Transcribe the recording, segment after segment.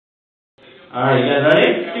Alright, you guys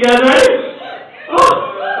ready? You guys ready?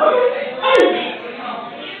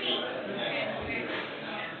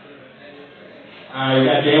 Alright, we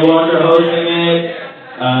got Jay Walker hosting it,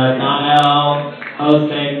 Donnell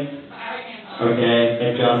hosting, okay,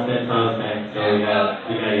 and Justin hosting, so we got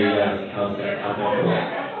you guys hosting. Okay,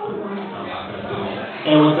 cool.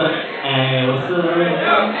 Hey, what's up? Hey, what's up?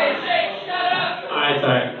 Alright,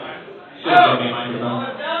 sorry. Should have given me a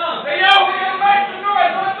microphone. Hey, yo, we're gonna make some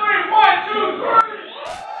noise on 3. 1, 2, 3.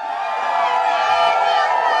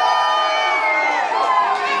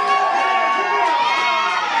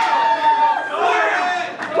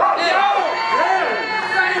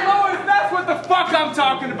 I'm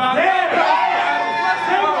talking about.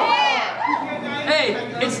 Hey,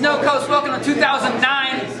 it's No Coast. Welcome to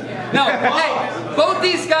 2009. No, hey, both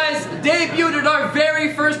these guys debuted at our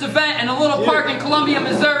very first event in a little park in Columbia,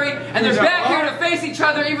 Missouri, and they're back here to face each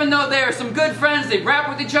other even though they are some good friends. They rap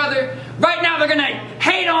with each other. Right now they're going to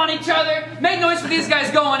hate on each other. Make noise for these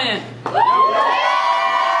guys going in. I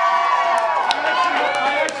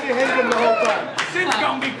actually hated him the whole time. Shit's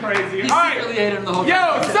gonna be crazy. He secretly hated him the whole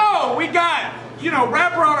time. Yo, so we got,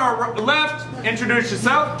 rapper on our left. Introduce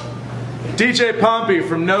yourself. DJ Pompey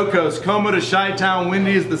from No Coast, Como to Chi-Town,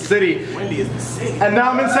 Windy is the city. Windy is the city. And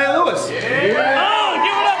now I'm in St. Louis. Yeah. Oh,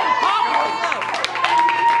 give it up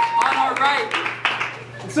for On our right.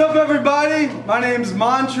 What's up, everybody? My name's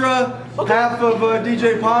Mantra, half of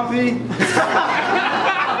DJ Pompey.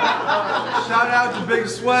 Shout out to Big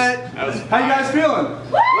Sweat. How you guys feeling?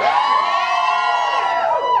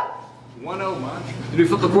 1-0 Mantra. Did we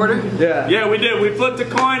flip the quarter? Yeah. Yeah, we did. We flipped a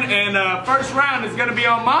coin, and first round is gonna be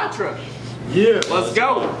on Mantra. Yeah. Let's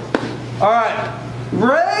go. All right.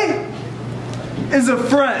 Ray is a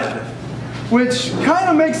friend, which kind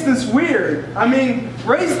of makes this weird. I mean,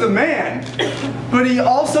 Ray's the man, but he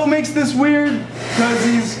also makes this weird because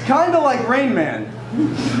he's kind of like Rain Man.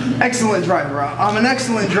 Excellent driver. I'm an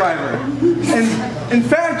excellent driver. And in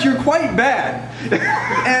fact, you're quite bad.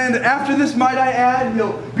 And after this, might I add,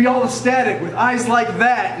 he'll be all ecstatic with eyes like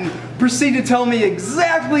that and proceed to tell me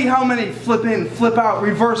exactly how many flip in, flip out,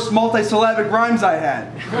 reverse multisyllabic rhymes I had.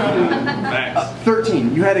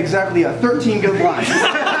 13. You had exactly 13 good lines.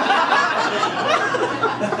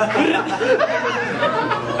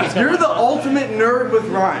 You're the ultimate nerd with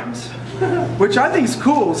rhymes, which I think is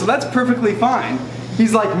cool, so that's perfectly fine.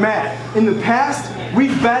 He's like, Matt, in the past,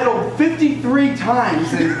 we've battled 53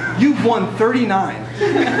 times and you've won 39.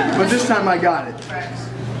 But this time I got it.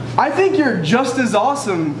 I think you're just as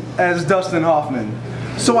awesome as Dustin Hoffman.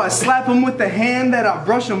 So I slap him with the hand that I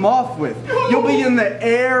brush him off with. You'll be in the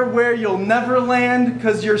air where you'll never land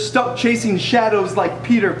because you're stuck chasing shadows like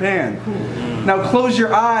Peter Pan. Now close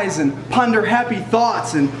your eyes and ponder happy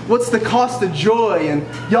thoughts and what's the cost of joy, and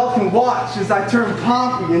y'all can watch as I turn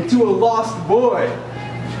Pompey into a lost boy.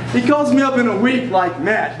 He calls me up in a week like,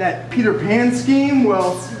 Matt, that Peter Pan scheme?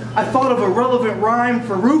 Well, I thought of a relevant rhyme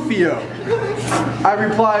for Rufio. I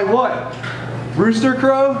reply, what? Rooster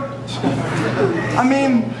Crow? I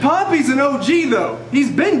mean, Pompey's an OG though.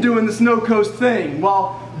 He's been doing this No Coast thing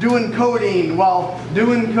while doing codeine, But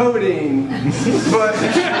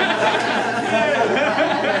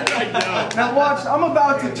now watch, I'm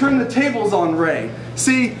about to turn the tables on Ray.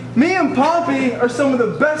 See, me and Pompey are some of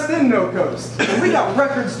the best in No Coast, and we got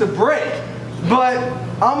records to break. But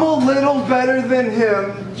I'm a little better than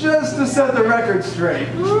him, just to set the record straight.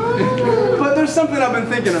 But there's something I've been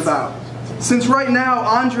thinking about. Since right now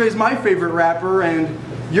Andre's my favorite rapper, and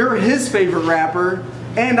you're his favorite rapper,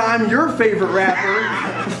 and I'm your favorite rapper,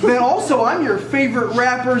 then also I'm your favorite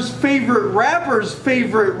rapper's favorite rapper's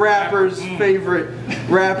favorite rapper's favorite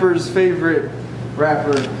rapper's favorite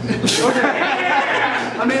rapper. Okay.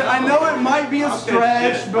 I mean, I know it might be a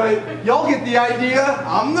stretch, but y'all get the idea.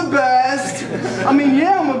 I'm the best. I mean,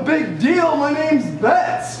 yeah, I'm a big deal. My name's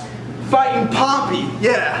Betts. Fighting Pompey.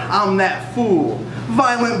 Yeah, I'm that fool.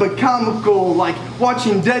 Violent but comical, like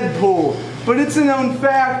watching Deadpool. But it's a known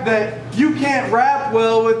fact that you can't rap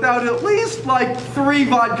well without at least like 3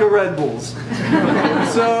 vodka Red Bulls.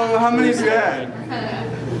 So how many have you had?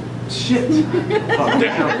 Shit.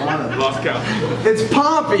 Lost count. It's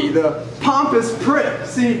Pompey, the pompous prick.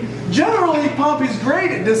 See, generally Pompey's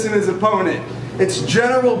great at dissing his opponent. It's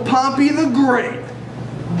General Pompey the Great.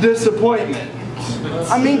 Disappointment.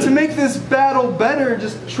 I mean, to make this battle better,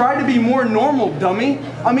 just try to be more normal, dummy.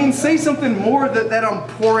 I mean, say something more that I'm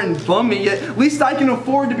poor and bummy. At least I can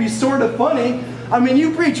afford to be sort of funny. I mean,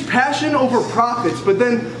 you preach passion over profits, but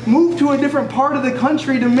then move to a different part of the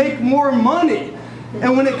country to make more money.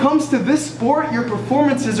 And when it comes to this sport, your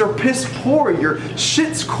performances are piss poor. Your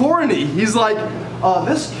shit's corny. He's like,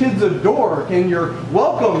 this kid's a dork, and you're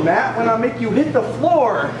welcome, Matt, when I make you hit the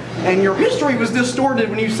floor. And your history was distorted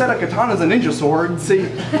when you said a katana's a ninja sword. See?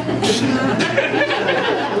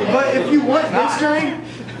 But if you want history,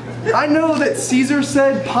 I know that Caesar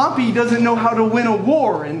said Pompey doesn't know how to win a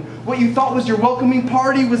war, and what you thought was your welcoming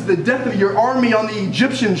party was the death of your army on the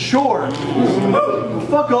Egyptian shore.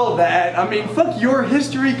 Fuck all that. I mean, fuck your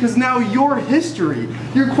history, because now you're history.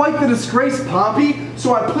 You're quite the disgrace, Pompey,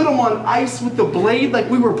 so I put him on ice with the blade like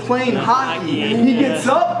we were playing hockey. He gets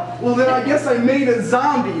up, well then I guess I made a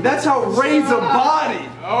zombie. That's how Ray's a body.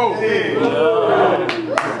 Oh.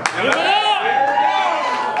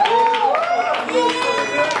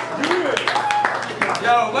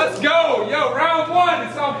 Yo, let's go! Yo, round one,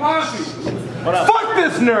 it's on Pompey. Fuck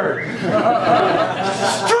this nerd!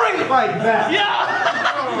 Straight like that!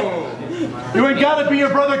 You ain't gotta be your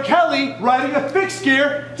brother Kelly riding a fixed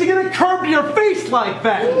gear to get a curb to your face like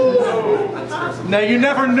that! Now you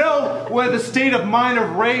never know where the state of mind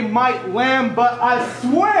of Ray might land, but I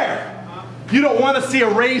swear you don't want to see a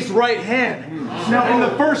raised right hand. Now in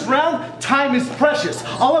the first round, time is precious.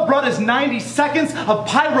 All I brought is 90 seconds of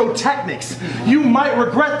pyrotechnics. You might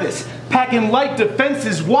regret this. Packing light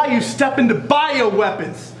defenses while you step into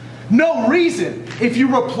bioweapons. No reason. If you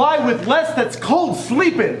reply with less, that's cold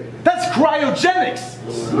sleeping. That's cryogenics.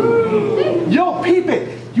 Yo, peep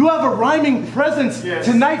it. You have a rhyming presence. Yes.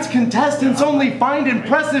 Tonight's contestants only find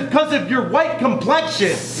impressive because of your white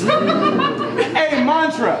complexion. Hey,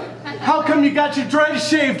 Mantra, how come you got your dreads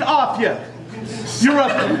shaved off ya? You're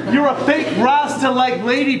a fake Rasta like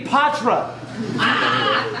Lady Patra.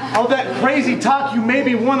 All that crazy talk, you made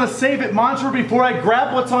me want to save it, Mantra, before I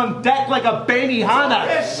grab what's on deck like a Benihana.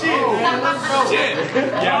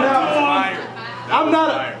 Shit.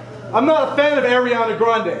 I'm not a fan of Ariana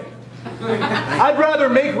Grande. I'd rather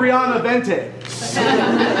make Rihanna Vente.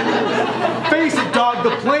 Face it, dog,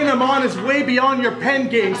 the plane I'm on is way beyond your pen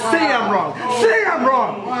game. Say I'm wrong. Say I'm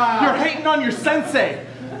wrong. You're hating on your sensei.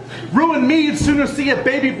 Ruin me, you'd sooner see a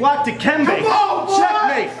baby block to Kembe.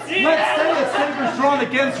 Checkmate. Let's say a saber's drawn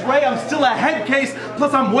against Ray. I'm still a head case,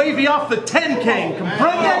 plus I'm wavy off the 10 cane.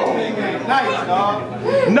 Comprende? Nice, dog.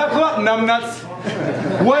 Knuckle up, numbnuts.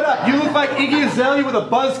 What up? You look like Iggy Azalea with a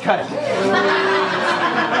buzz cut.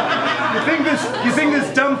 You think this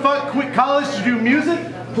dumb fuck quit college to do music?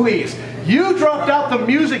 Please. You dropped out the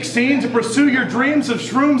music scene to pursue your dreams of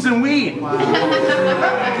shrooms and weed. What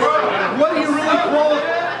do you really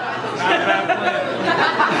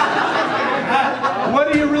What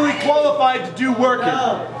are you really qualified to do working?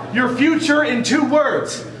 Your future in 2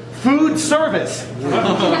 words. Food service.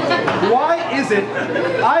 Why is it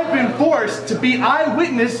I've been forced to be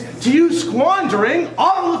eyewitness to you squandering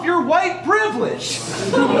all of your white privilege?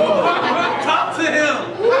 Talk to him.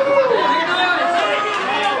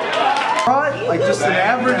 Right? Like just an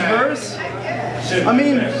average verse? I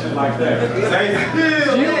mean,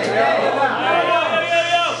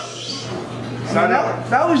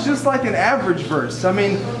 that was just like an average verse. I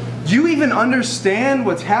mean, do you even understand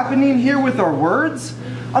what's happening here with our words?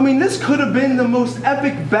 I mean, this could have been the most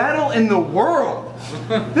epic battle in the world.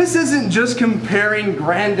 This isn't just comparing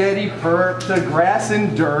Granddaddy Perp to grass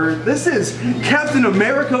and dirt. This is Captain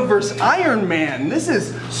America versus Iron Man. This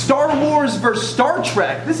is Star Wars versus Star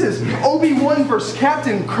Trek. This is Obi-Wan versus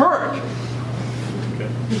Captain Kirk.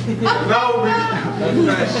 No,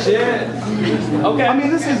 shit. Okay. I mean,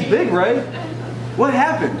 this is big, right? What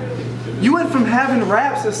happened? You went from having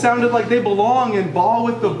raps that sounded like they belong in Ball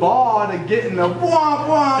with the Ball to getting a womp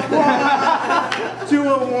womp womp to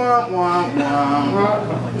a womp womp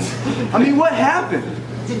womp. I mean, what happened?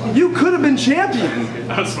 You could have been champion.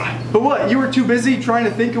 That's fine. But what, you were too busy trying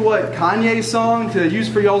to think of what Kanye song to use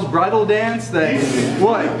for y'all's bridal dance that,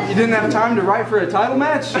 what, you didn't have time to write for a title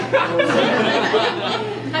match?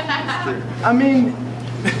 I mean,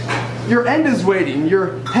 your end is waiting,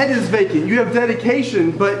 your head is vacant, you have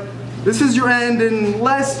dedication, but this is your end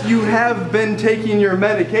unless you have been taking your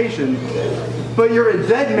medication. But you're a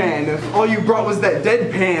dead man if all you brought was that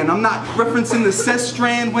deadpan. I'm not referencing the cess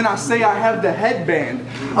strand when I say I have the headband.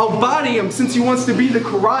 I'll body him since he wants to be the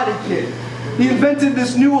Karate Kid. He invented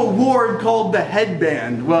this new award called the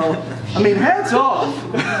headband. Well, I mean, hats off.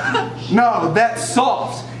 No, that's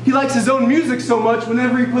soft. He likes his own music so much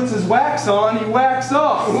whenever he puts his wax on, he whacks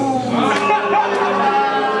off.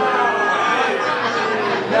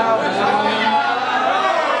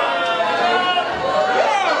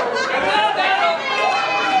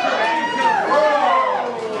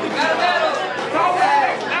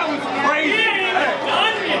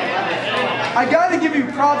 I gotta give you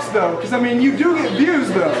props though, because I mean, you do get views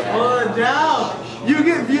though. You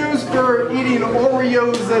get views for eating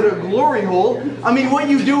Oreos at a glory hole. I mean, what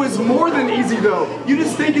you do is more than easy though. You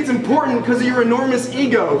just think it's important because of your enormous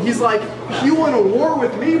ego. He's like, you want a war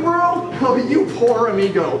with me, bro? Oh, you poor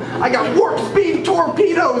amigo. I got warp speed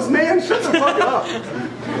torpedoes, man. Shut the fuck up.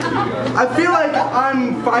 I feel like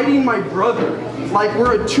I'm fighting my brother. Like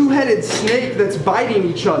we're a two-headed snake that's biting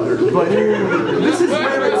each other. But this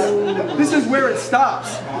is where it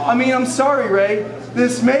stops. I mean, I'm sorry, Ray.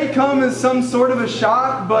 This may come as some sort of a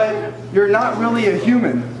shock, but you're not really a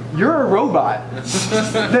human. You're a robot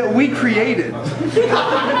that we created.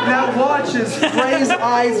 Now watch as Ray's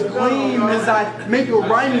eyes gleam as I make a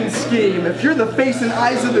rhyming scheme. If you're the face and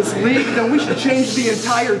eyes of this league, then we should change the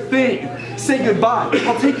entire thing. Say goodbye.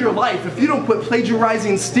 I'll take your life. If you don't quit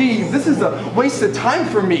plagiarizing Steve, this is a waste of time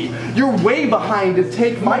for me. You're way behind to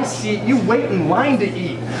take my seat. You wait in line to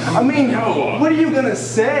eat. I mean, what are you gonna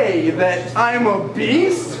say? That I'm a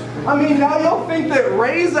beast? I mean, now y'all think that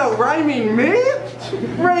Ray's out rhyming me?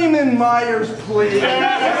 Raymond Myers, please.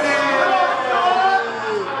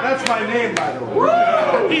 That's my name, by the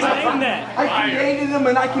way. He's named that. I created him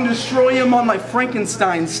and I can destroy him on my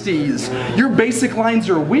Frankenstein steez. Your basic lines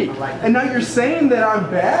are weak. And now you're saying that I'm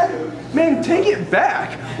bad? Man, take it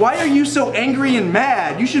back. Why are you so angry and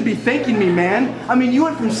mad? You should be thanking me, man. I mean, you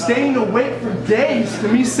went from staying awake for days to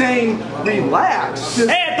me saying, relax. Just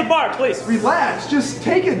Hey, at the bar, please. relax. Just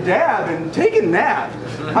take a dab and take a nap.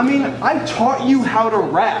 I mean, I taught you how to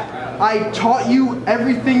rap. I taught you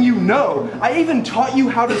everything you know. I even taught you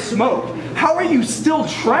how to smoke. How are you still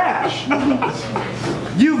trash?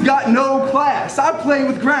 You've got no class. I play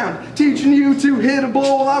with ground, teaching you to hit a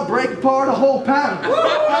ball. I break apart a whole pound.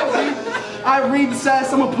 I read the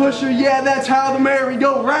sass, I'm a pusher. Yeah, that's how the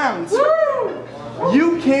merry-go-rounds.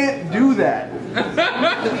 You can't do that.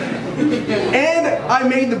 And I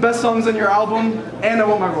made the best songs on your album, and I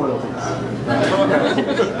want my royalties.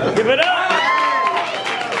 Give it up.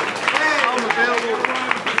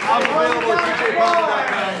 I'm available at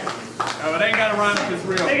DJPolly.com. Oh, it ain't got to rhyme if it's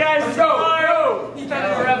real. Hey guys, let's go.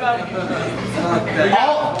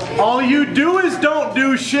 All you do is don't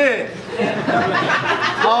do shit.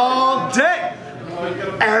 All day.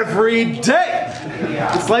 Every day.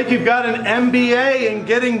 It's like you've got an MBA in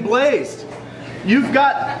getting blazed. You've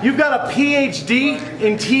got a PhD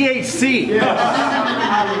in THC.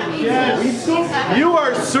 Yes. You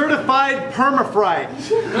are certified permafried.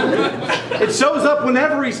 It shows up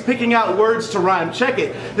whenever he's picking out words to rhyme. Check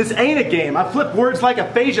it. This ain't a game. I flip words like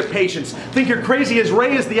aphasia patients. Think you're crazy as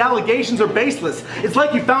Ray as the allegations are baseless. It's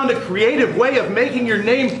like you found a creative way of making your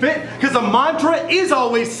name fit, because a mantra is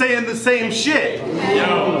always saying the same shit.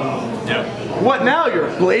 What now? You're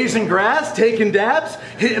blazing grass, taking dabs,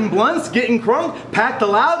 hitting blunts, getting crunk, packed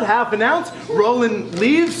aloud, half an ounce, rolling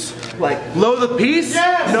leaves, like blow the piece,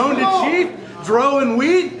 known to chief, drawing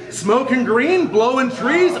weed, smoking green, blowing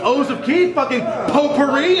trees, O's of key, fucking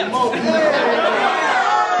potpourri.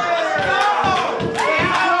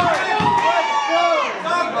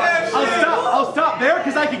 I'll stop there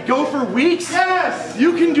because I could go for weeks. Yes!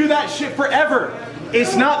 You can do that shit forever.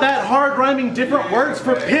 It's not that hard rhyming different words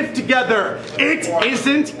for piff together. It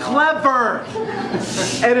isn't clever.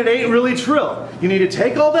 And it ain't really trill. You need to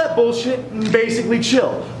take all that bullshit and basically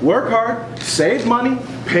chill. Work hard, save money,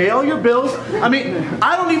 pay all your bills. I mean,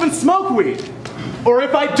 I don't even smoke weed. Or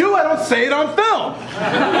if I do, I don't say it on film.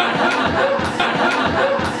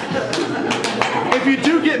 If you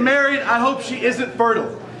do get married, I hope she isn't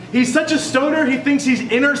fertile. He's such a stoner, he thinks he's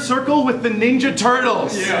inner circle with the Ninja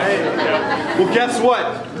Turtles. Yeah. Well, guess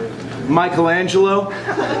what? Michelangelo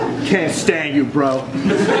can't stand you, bro.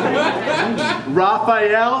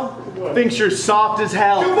 Raphael thinks you're soft as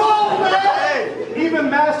hell. Come on, man! Hey, even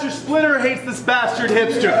Master Splinter hates this bastard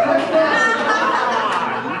hipster.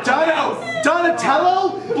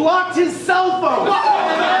 Donatello blocked his cell phone.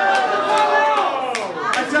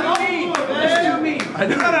 I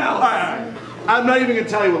know. I'm not even going to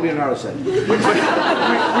tell you what Leonardo said. We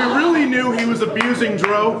really knew he was abusing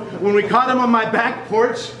Dro when we caught him on my back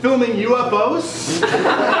porch filming UFOs.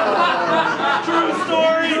 True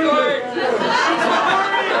story.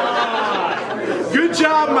 Good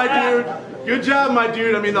job, my dude. Good job, my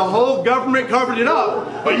dude. I mean, the whole government covered it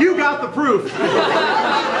up, but you got the proof.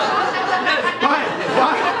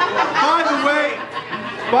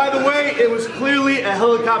 By the way, it was clearly a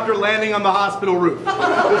helicopter landing on the hospital roof. This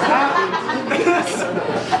happened.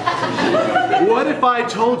 What if I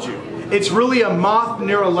told you it's really a moth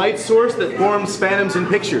near a light source that forms phantoms in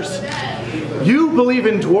pictures? You believe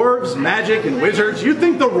in dwarves, magic, and wizards. You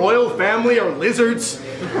think the royal family are lizards?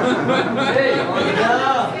 Hey,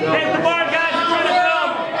 the bar, guys.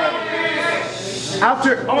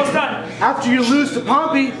 Almost done. After you lose to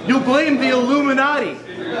Pompey, you'll blame the Illuminati.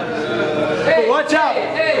 But watch out.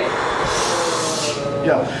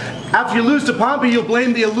 Yo. After you lose to Pompey, you'll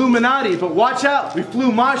blame the Illuminati. But watch out. We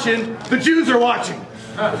flew moshing. The Jews are watching.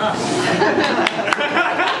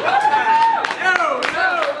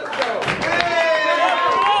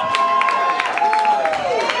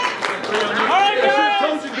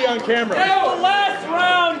 On camera. The last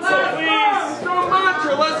round, please. Do a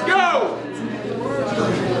mantra, let's go.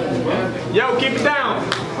 Yo, keep it down.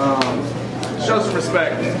 Show some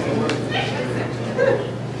respect.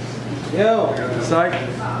 Yo, psych.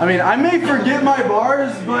 I mean, I may forget my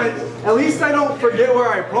bars, but at least I don't forget where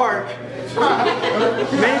I park.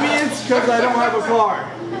 Maybe it's because I don't have a car.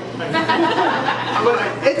 But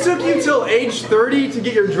it took you till age 30 to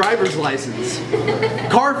get your driver's license.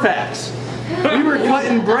 Carfax. We were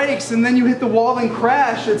cutting brakes and then you hit the wall and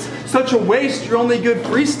crash. It's such a waste. You're only good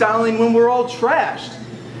freestyling when we're all trashed.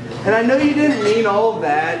 And I know you didn't mean all of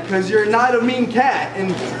that because you're not a mean cat.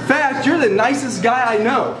 In fact, you're the nicest guy I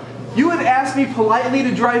know. You would ask me politely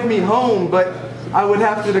to drive me home, but I would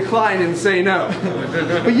have to decline and say no.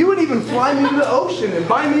 But you would even fly me to the ocean and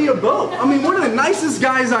buy me a boat. I mean, one of the nicest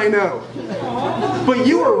guys I know. But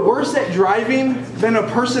you are worse at driving than a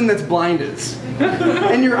person that's blind is.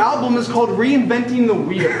 And your album is called Reinventing the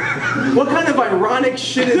Wheel. What kind of ironic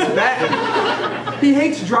shit is that? He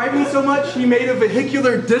hates driving so much, he made a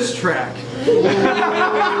vehicular diss track.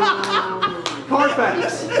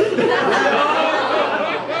 Carfax.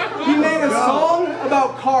 He made a song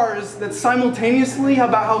about cars that's simultaneously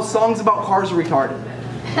about how songs about cars are retarded.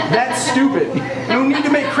 That's stupid. You don't need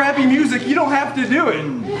to make crappy music, you don't have to do it.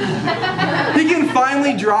 He can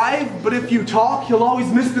finally drive, but if you talk, he'll always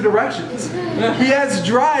miss the directions. He has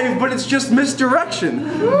drive, but it's just misdirection.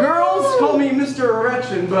 Girls call me Mr.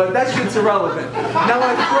 Erection, but that shit's irrelevant. Now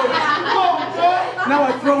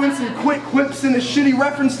I throw in some quick quips and a shitty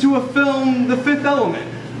reference to a film, The Fifth Element.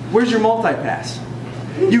 Where's your multipass?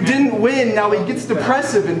 You didn't win, now he gets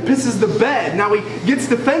depressive and pisses the bed. Now he gets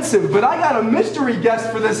defensive, but I got a mystery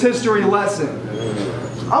guest for this history lesson.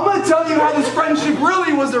 I'm gonna tell you how this friendship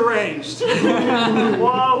really was arranged.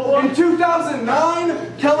 In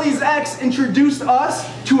 2009, Kelly's ex introduced us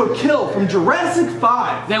to a kill from Jurassic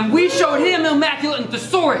 5. Then we showed him Immaculate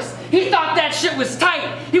Thesaurus. He thought that shit was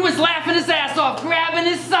tight. He was laughing his ass off, grabbing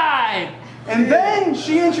his side. And then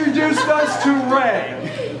she introduced us to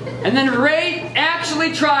Ray. And then Ray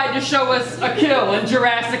actually tried to show us a kill in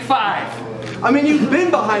Jurassic 5. I mean, you've been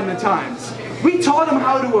behind the times. We taught him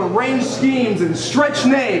how to arrange schemes and stretch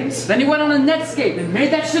names. Then he went on a Netscape and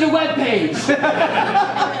made that shit a webpage.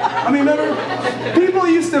 I mean, remember, people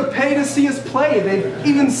used to pay to see us play. They'd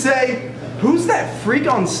even say, who's that freak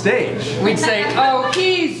on stage? We'd say, oh,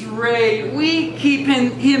 he's Ray. We keep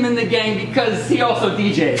him in the gang because he also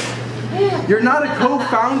DJs. You're not a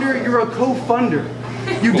co-founder, you're a co-funder.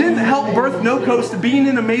 You didn't help birth No Coast to being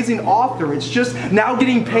an amazing author. It's just now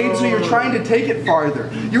getting paid so you're trying to take it farther.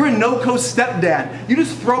 You're a No Coast stepdad. You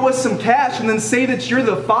just throw us some cash and then say that you're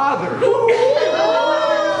the father.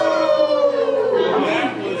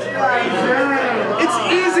 It's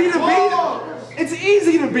easy to beat him. It's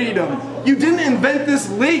easy to beat him. You didn't invent this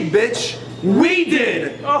league, bitch. We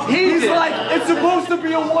did. He's like, it's supposed to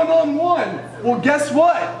be a one-on-one. Well, guess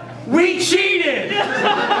what? We cheated!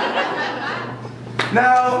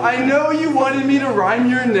 Now, I know you wanted me to rhyme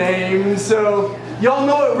your name, so y'all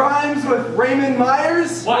know it rhymes with Raymond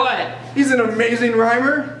Myers? What? He's an amazing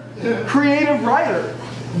rhymer, creative writer,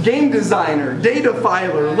 game designer, data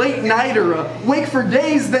filer, late nighter, awake for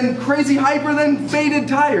days, then crazy hyper, then faded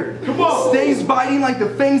tired. Come on. Stays biting like the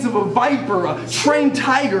fangs of a viper, a trained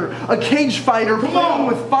tiger, a cage fighter playing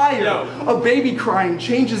with fire, a baby crying,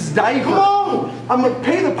 changes diaper. Come on. I'm a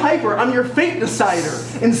pay the piper, I'm your fate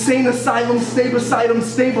decider, insane asylum, stay beside him,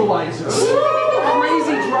 stabilizer.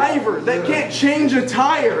 Crazy driver that can't change a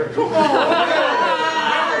tire. Come on.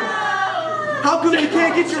 How come you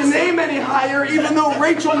can't get your name any higher even though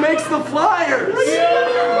Rachel makes the flyers?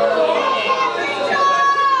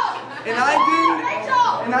 And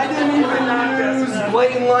I didn't even use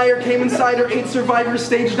blatant liar, came insider, 8 survivor,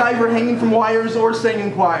 stage diver, hanging from wires, or sang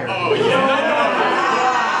in choir. Oh, yeah.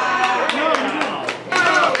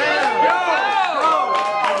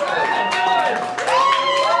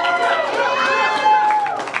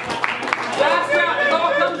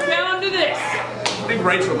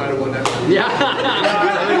 Rachel might have won that. Yeah.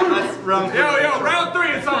 Yo, round 3,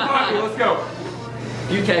 it's on Pompey. Let's go.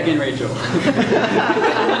 You tag in Rachel.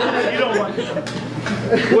 You don't want it.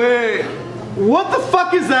 Wait, what the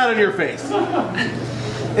fuck is that on your face?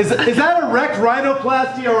 Is that a wrecked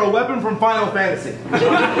rhinoplasty or a weapon from Final Fantasy?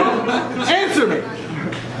 Answer me!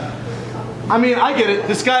 I mean, I get it.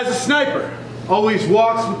 This guy's a sniper. Always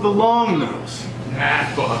walks with the long nose.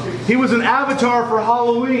 He was an avatar for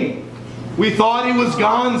Halloween. We thought he was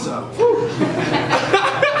Gonzo.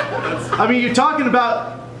 I mean, you're talking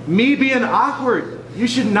about me being awkward. You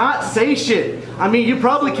should not say shit. I mean, you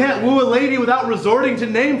probably can't woo a lady without resorting to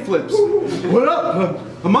name flips. What up?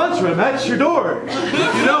 A mantra, I'm at your door.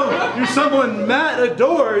 You know, you're someone Matt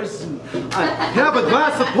adores. I have a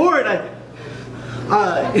glass of port.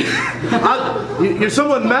 You're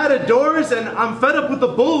someone Matt adores, and I'm fed up with the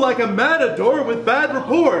bull like a matador with bad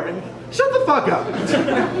rapport. Shut the fuck up.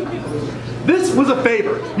 This was a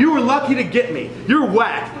favor. You were lucky to get me. You're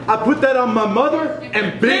whack. I put that on my mother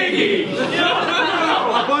and Biggie.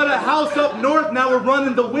 I bought a house up north, now we're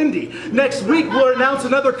running the Windy. Next week we'll announce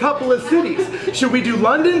another couple of cities. Should we do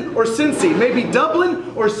London or Cincy? Maybe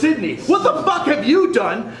Dublin or Sydney? What the fuck have you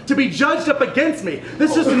done to be judged up against me?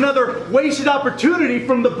 This is another wasted opportunity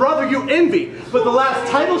from the brother you envy. But the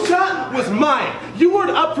last title shot was mine. You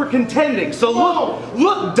weren't up for contending, so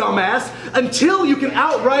look, dumbass, until you can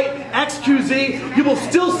outright XQZ, you will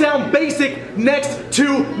still sound basic next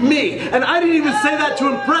to me. And I didn't even say that to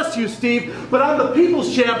impress you, Steve, but I'm the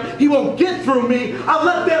people's champ. He won't get through me. I'll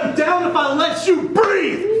let them down if I let you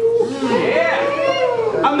breathe.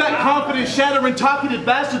 Yeah. I'm that confident, shattering, talkative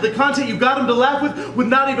bastard. The content you got him to laugh with would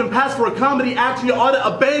not even pass for a comedy act, and you ought to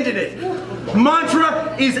abandon it.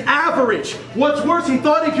 Mantra is average. What's worse, he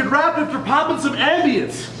thought he could rap after popping some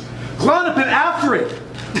ambience. Clonopin after it.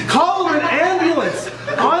 Call her an ambulance.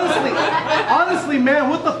 Honestly, man,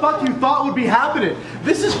 what the fuck you thought would be happening?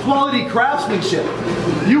 This is quality craftsmanship.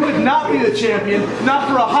 You would not be the champion, not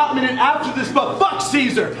for a hot minute after this, but fuck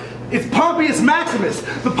Caesar. It's Pompey Maximus,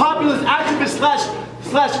 the populist activist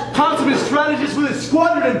slash consummate strategist with his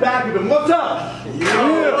squadron in back of him. What's up?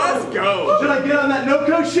 Yo, let's go. Should I get on that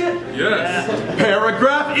no-code shit? Yes.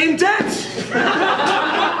 Paragraph indent!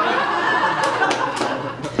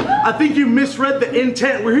 I think you misread the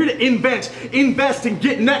intent. We're here to invent, invest, and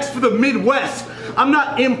get next for the Midwest. I'm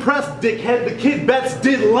not impressed, dickhead. The kid bets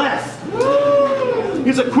did less.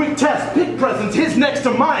 Here's a quick test. Pick presents, his next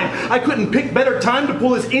to mine. I couldn't pick better time to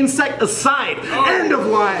pull his insect aside. End of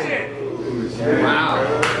line. Wow.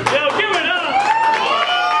 Yo, give it up!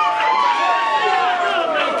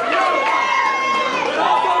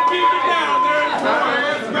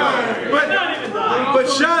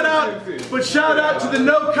 But shout out to the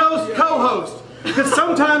No Coast co-host, because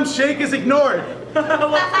sometimes Shake is ignored. But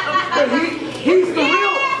he's the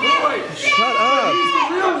real. Shut up. He's the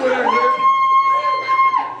real winner here.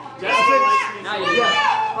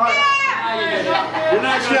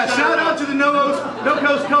 Yeah, shout out to the No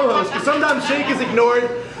Coast co-host, because sometimes Shake is ignored,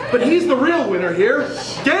 but he's the real winner here.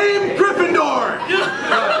 Game Gryffindor!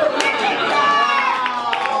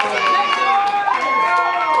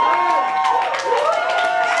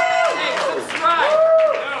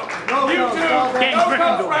 No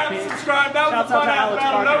Coast rap, subscribe. That was a fun half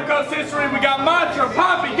battle. No Coast history. We got Mantra,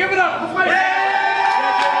 Pompey. Give it up.